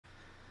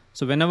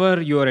So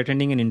whenever you are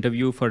attending an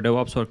interview for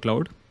DevOps or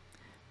cloud,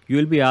 you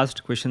will be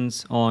asked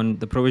questions on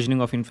the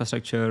provisioning of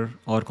infrastructure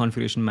or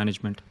configuration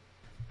management.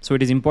 So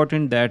it is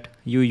important that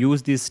you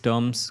use these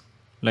terms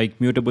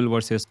like mutable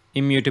versus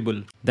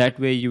immutable. That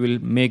way you will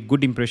make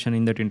good impression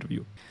in that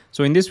interview.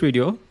 So in this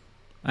video,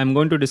 I'm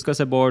going to discuss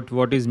about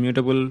what is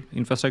mutable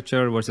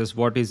infrastructure versus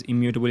what is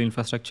immutable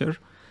infrastructure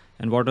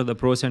and what are the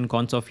pros and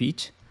cons of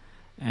each,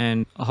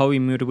 and how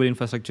immutable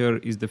infrastructure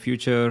is the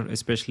future,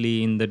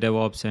 especially in the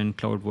DevOps and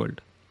cloud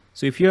world.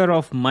 So if you are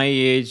of my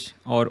age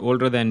or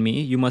older than me,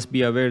 you must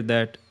be aware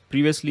that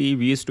previously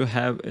we used to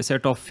have a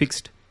set of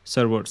fixed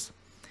servers.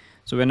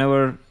 So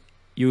whenever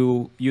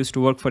you used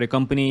to work for a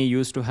company, you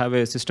used to have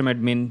a system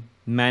admin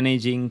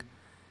managing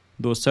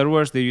those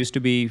servers. There used to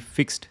be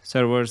fixed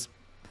servers.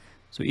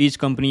 So each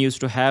company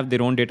used to have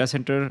their own data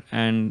center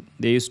and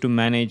they used to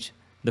manage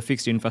the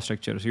fixed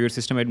infrastructure. So your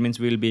system admins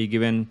will be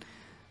given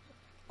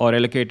or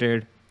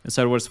allocated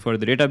servers for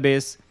the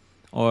database,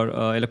 or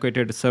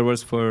allocated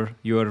servers for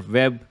your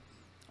web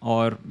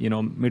or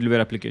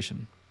middleware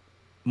application.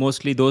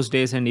 Mostly those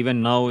days, and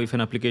even now, if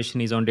an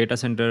application is on data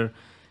center,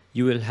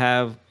 you will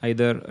have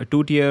either a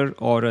 2-tier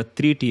or a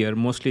 3-tier,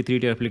 mostly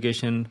 3-tier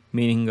application,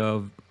 meaning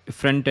a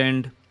front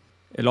end,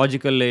 a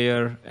logical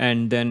layer,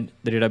 and then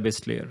the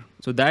database layer.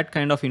 So that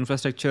kind of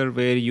infrastructure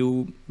where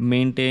you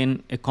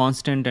maintain a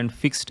constant and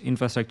fixed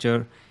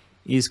infrastructure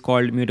is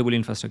called mutable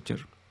infrastructure.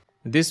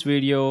 This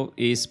video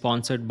is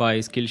sponsored by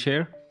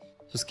Skillshare.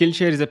 So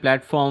Skillshare is a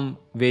platform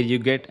where you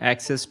get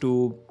access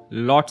to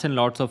lots and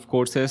lots of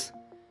courses,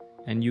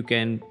 and you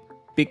can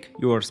pick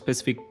your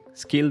specific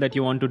skill that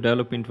you want to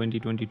develop in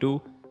 2022.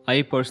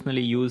 I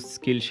personally use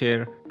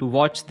Skillshare to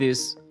watch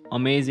this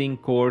amazing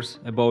course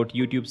about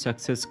YouTube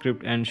success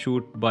script and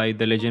shoot by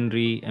the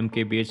legendary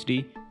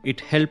MKBHD. It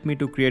helped me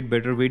to create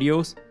better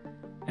videos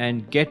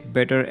and get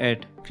better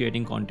at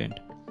creating content.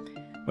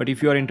 But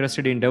if you are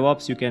interested in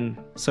DevOps, you can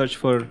search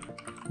for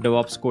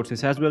DevOps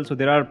courses as well. So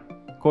there are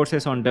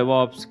courses on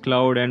DevOps,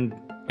 cloud, and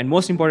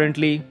most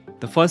importantly,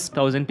 the first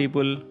 1,000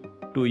 people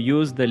to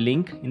use the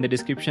link in the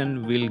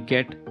description will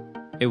get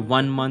a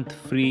 1-month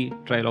free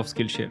trial of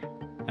Skillshare.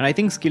 And I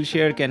think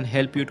Skillshare can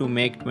help you to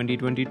make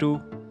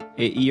 2022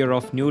 a year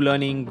of new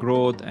learning,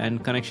 growth,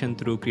 and connection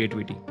through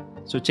creativity.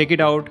 So check it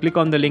out, click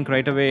on the link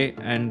right away,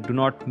 and do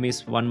not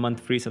miss 1-month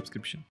free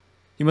subscription.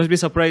 You must be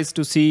surprised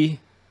to see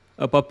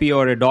a puppy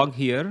or a dog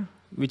here,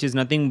 which is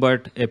nothing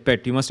but a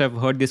pet. You must have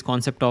heard this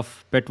concept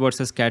of pet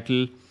versus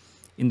cattle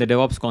in the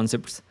DevOps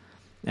concepts,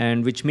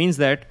 and which means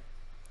that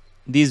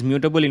these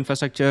mutable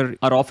infrastructure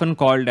are often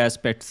called as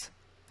pets,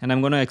 and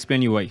I'm going to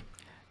explain you why.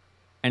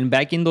 And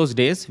back in those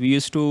days, we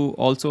used to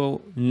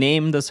also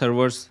name the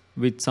servers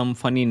with some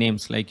funny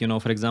names, like,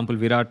 for example,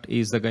 Virat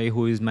is the guy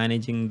who is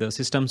managing the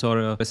systems,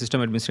 or a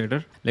system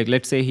administrator. Like,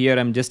 let's say here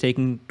I'm just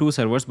taking 2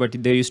 servers, but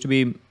there used to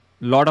be a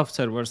lot of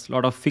servers,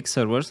 lot of fixed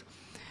servers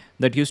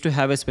that used to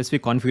have a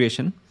specific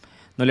configuration.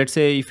 Now, let's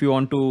say if you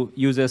want to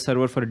use a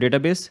server for a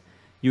database,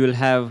 you will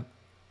have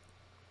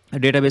a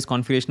database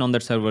configuration on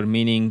that server,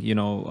 meaning,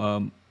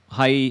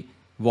 high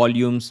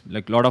volumes,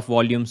 like a lot of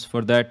volumes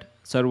for that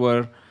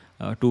server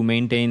to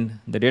maintain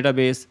the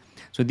database.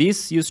 So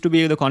these used to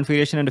be the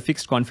configuration and a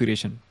fixed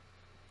configuration.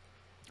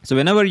 So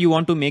whenever you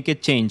want to make a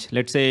change,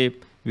 let's say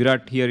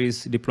Virat here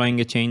is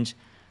deploying a change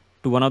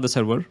to one of the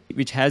server,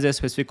 which has a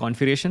specific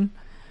configuration.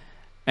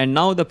 And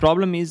now the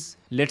problem is,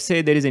 let's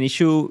say there is an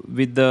issue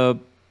with the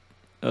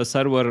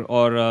server,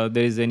 or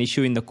there is an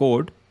issue in the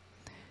code.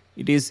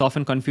 It is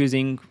often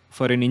confusing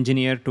for an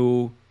engineer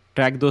to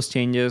track those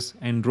changes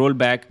and roll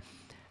back.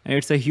 And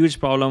it's a huge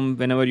problem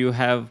whenever you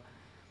have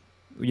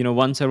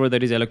one server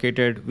that is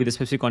allocated with a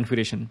specific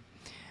configuration.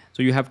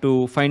 So you have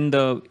to find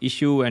the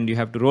issue and you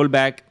have to roll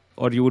back,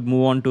 or you would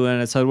move on to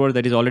a server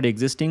that is already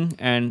existing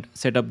and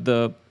set up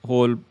the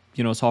whole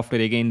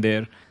software again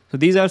there. So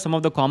these are some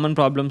of the common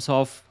problems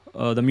of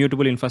the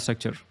mutable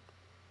infrastructure,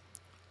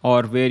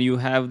 or where you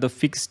have the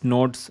fixed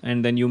nodes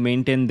and then you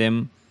maintain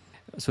them.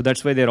 So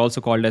that's why they're also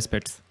called as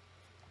pets.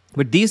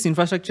 But this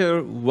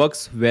infrastructure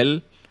works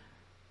well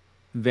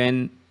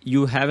when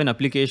you have an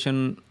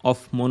application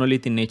of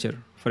monolith in nature.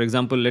 For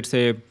example, let's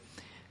say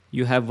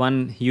you have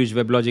one huge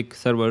WebLogic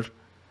server.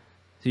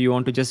 So you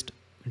want to just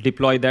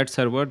deploy that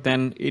server,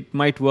 then it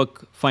might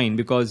work fine,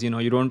 because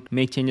you don't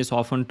make changes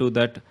often to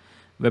that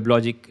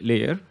WebLogic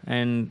layer,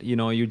 and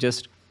you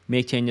just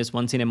make changes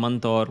once in a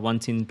month or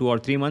once in 2 or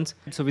 3 months.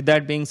 So with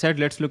that being said,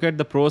 let's look at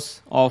the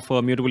pros of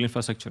mutable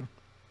infrastructure.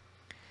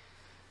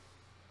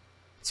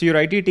 So your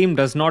IT team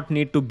does not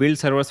need to build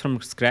servers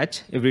from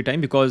scratch every time,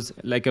 because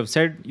like I've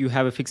said, you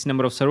have a fixed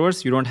number of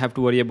servers. You don't have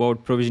to worry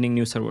about provisioning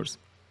new servers.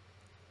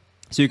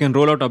 So you can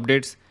roll out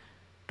updates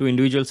to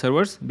individual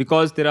servers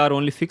because there are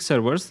only fixed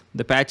servers.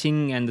 The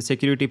patching and the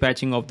security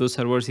patching of those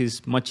servers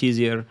is much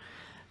easier.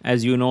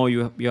 As you know,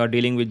 you are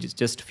dealing with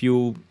just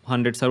few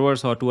 100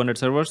 servers or 200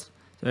 servers,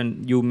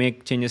 and you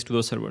make changes to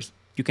those servers.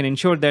 You can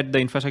ensure that the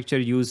infrastructure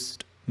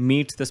used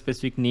meets the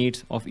specific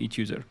needs of each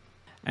user.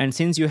 And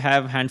since you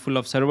have a handful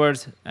of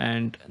servers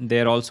and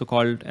they're also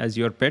called as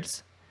your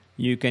pets,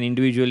 you can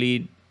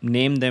individually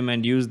name them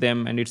and use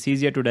them, and it's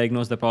easier to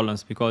diagnose the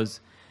problems because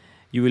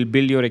you will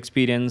build your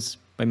experience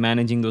by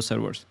managing those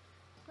servers.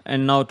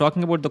 And now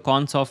talking about the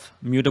cons of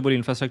mutable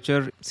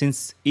infrastructure,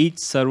 since each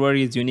server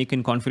is unique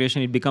in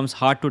configuration, it becomes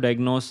hard to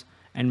diagnose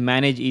and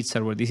manage each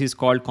server. This is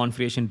called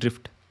configuration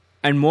drift.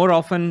 And more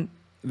often,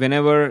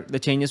 whenever the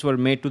changes were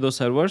made to those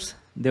servers,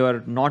 they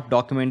were not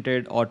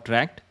documented or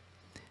tracked.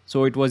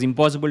 So it was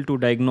impossible to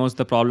diagnose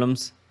the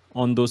problems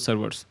on those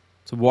servers.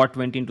 So what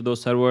went into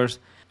those servers?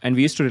 And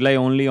we used to rely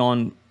only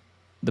on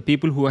the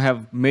people who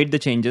have made the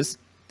changes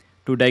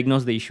to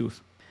diagnose the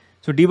issues.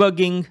 So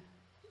debugging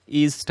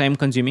is time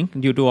consuming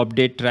due to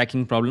update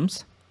tracking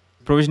problems.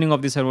 Provisioning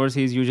of the servers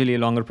is usually a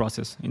longer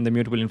process in the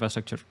mutable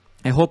infrastructure.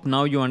 I hope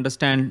now you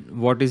understand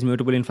what is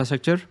mutable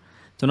infrastructure.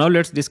 So now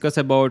let's discuss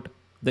about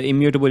the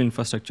immutable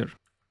infrastructure.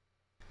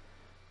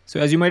 So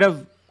as you might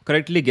have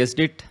correctly guessed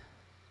it,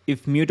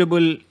 if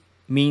mutable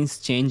means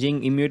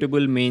changing,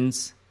 immutable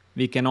means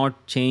we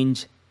cannot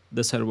change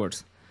the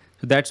servers.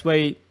 So that's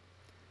why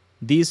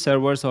these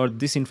servers or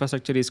this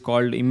infrastructure is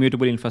called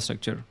immutable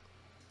infrastructure.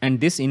 And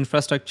this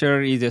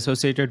infrastructure is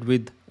associated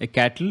with a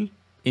cattle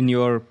in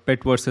your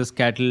pet versus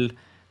cattle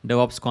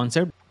DevOps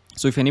concept.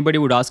 So if anybody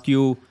would ask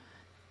you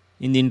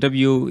in the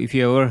interview, if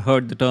you ever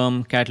heard the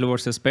term cattle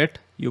versus pet,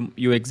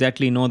 you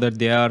exactly know that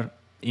they are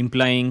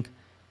implying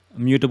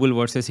mutable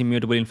versus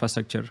immutable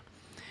infrastructure.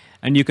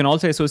 And you can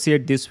also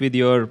associate this with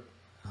your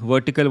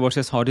vertical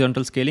versus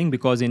horizontal scaling,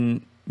 because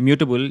in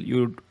mutable,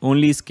 you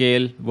only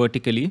scale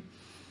vertically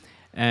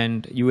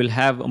and you will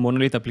have a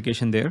monolith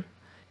application there.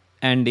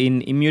 And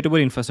in immutable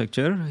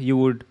infrastructure, you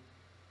would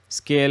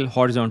scale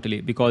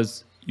horizontally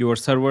because your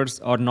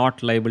servers are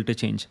not liable to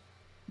change.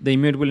 The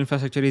immutable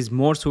infrastructure is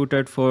more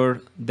suited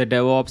for the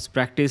DevOps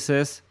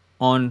practices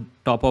on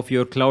top of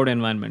your cloud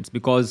environments,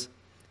 because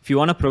if you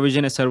want to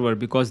provision a server,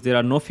 because there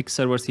are no fixed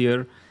servers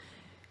here,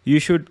 you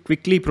should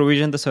quickly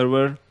provision the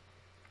server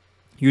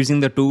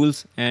using the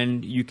tools,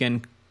 and you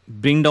can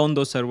bring down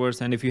those servers.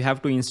 And if you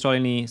have to install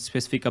any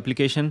specific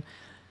application,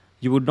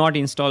 you would not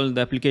install the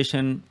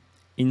application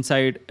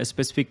inside a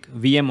specific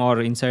VM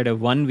or inside a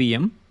one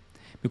VM,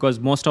 because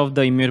most of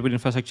the immutable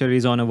infrastructure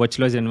is on a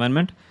virtualized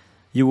environment.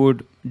 You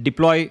would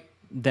deploy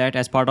that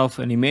as part of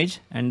an image,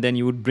 and then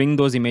you would bring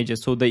those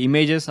images. So the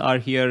images are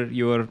here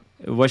your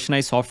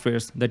versionized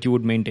softwares that you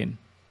would maintain.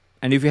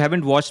 And if you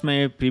haven't watched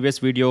my previous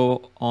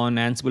video on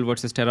Ansible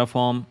versus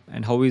Terraform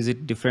and how is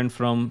it different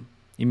from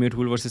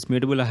immutable versus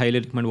mutable, I highly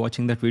recommend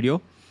watching that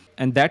video.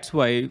 And that's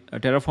why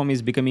Terraform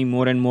is becoming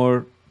more and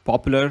more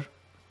popular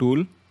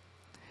tool,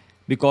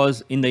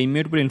 because in the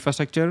immutable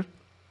infrastructure,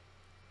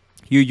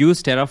 you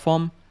use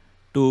Terraform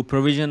to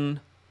provision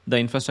the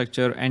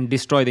infrastructure and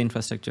destroy the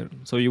infrastructure.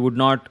 So you would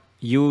not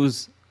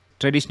use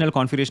traditional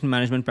configuration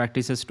management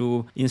practices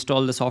to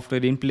install the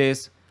software in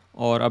place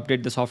or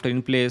update the software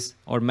in place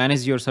or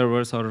manage your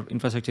servers or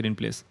infrastructure in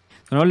place.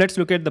 So now let's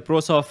look at the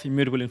pros of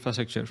immutable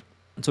infrastructure.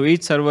 So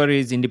each server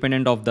is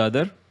independent of the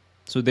other.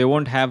 So they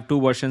won't have two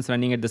versions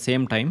running at the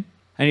same time.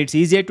 And it's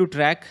easier to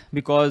track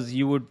because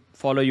you would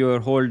follow your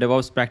whole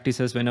DevOps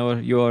practices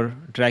whenever you're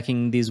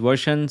tracking these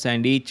versions,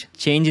 and each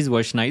change is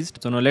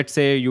versionized. So now let's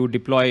say you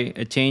deploy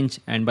a change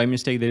and by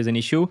mistake there is an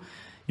issue,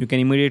 you can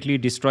immediately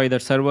destroy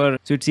that server.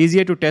 So it's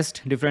easier to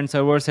test different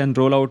servers and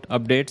roll out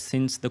updates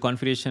since the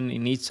configuration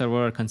in each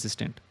server are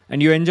consistent.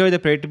 And you enjoy the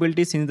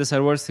predictability since the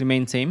servers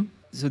remain same.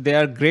 So they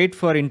are great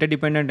for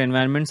interdependent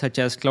environments such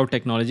as cloud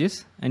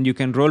technologies, and you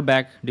can roll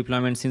back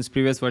deployments since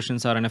previous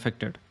versions are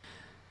unaffected.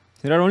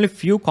 There are only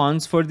few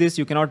cons for this.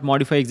 You cannot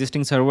modify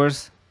existing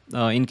servers.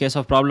 In case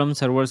of problems,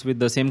 servers with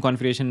the same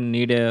configuration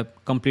need a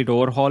complete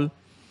overhaul,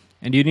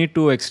 and you need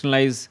to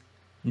externalize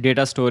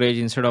data storage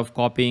instead of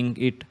copying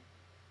it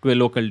to a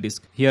local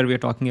disk. Here we are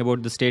talking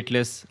about the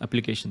stateless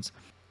applications.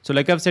 So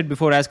like I've said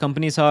before, as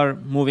companies are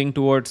moving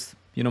towards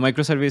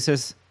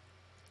microservices,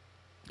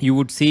 you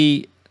would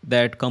see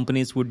that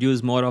companies would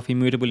use more of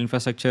immutable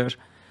infrastructure,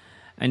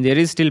 and there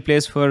is still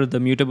place for the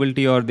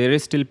mutability, or there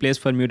is still place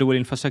for mutable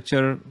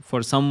infrastructure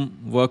for some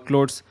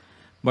workloads,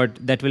 but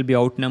that will be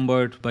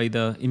outnumbered by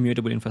the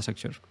immutable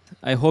infrastructure.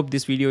 I hope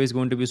this video is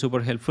going to be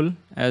super helpful,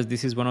 as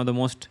this is one of the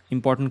most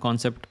important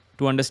concepts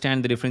to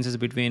understand the differences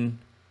between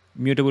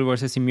mutable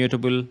versus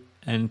immutable,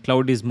 and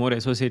cloud is more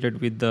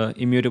associated with the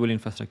immutable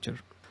infrastructure.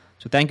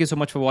 So thank you so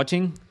much for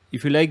watching.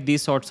 If you like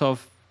these sorts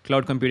of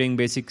cloud computing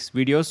basics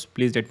videos,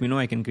 please let me know.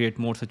 I can create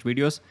more such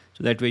videos,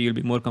 so that way you'll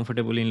be more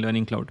comfortable in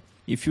learning cloud.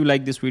 If you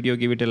like this video,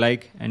 give it a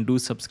like and do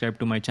subscribe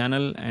to my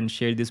channel and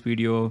share this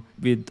video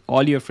with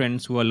all your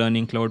friends who are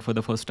learning cloud for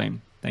the first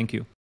time. Thank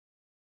you.